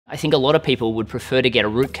I think a lot of people would prefer to get a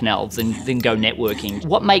root canal than go networking.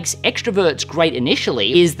 What makes extroverts great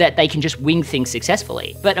initially is that they can just wing things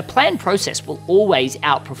successfully. But a planned process will always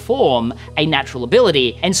outperform a natural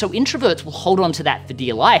ability. And so introverts will hold on to that for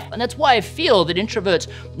dear life. And that's why I feel that introverts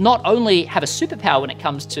not only have a superpower when it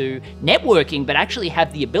comes to networking, but actually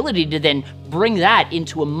have the ability to then bring that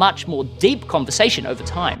into a much more deep conversation over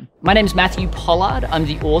time. My name's Matthew Pollard. I'm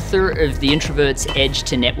the author of The Introvert's Edge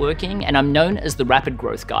to Networking, and I'm known as the Rapid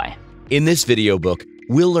Growth Guy. In this video book,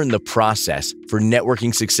 we'll learn the process for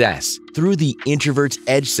networking success through the Introvert's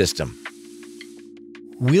Edge system.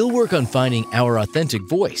 We'll work on finding our authentic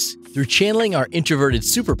voice through channeling our introverted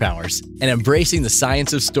superpowers and embracing the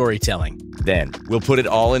science of storytelling. Then, we'll put it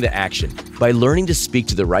all into action by learning to speak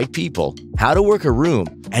to the right people, how to work a room,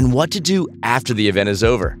 and what to do after the event is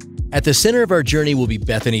over. At the center of our journey will be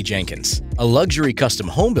Bethany Jenkins, a luxury custom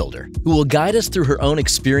home builder who will guide us through her own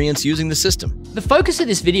experience using the system. The focus of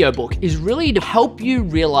this video book is really to help you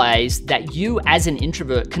realize that you as an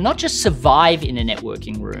introvert can not just survive in a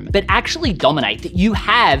networking room, but actually dominate, that you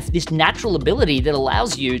have this natural ability that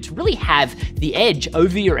allows you to really have the edge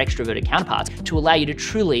over your extroverted counterparts to allow you to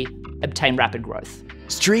truly obtain rapid growth.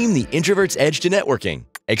 Stream The Introvert's Edge to Networking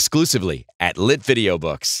exclusively at LIT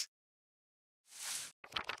Videobooks.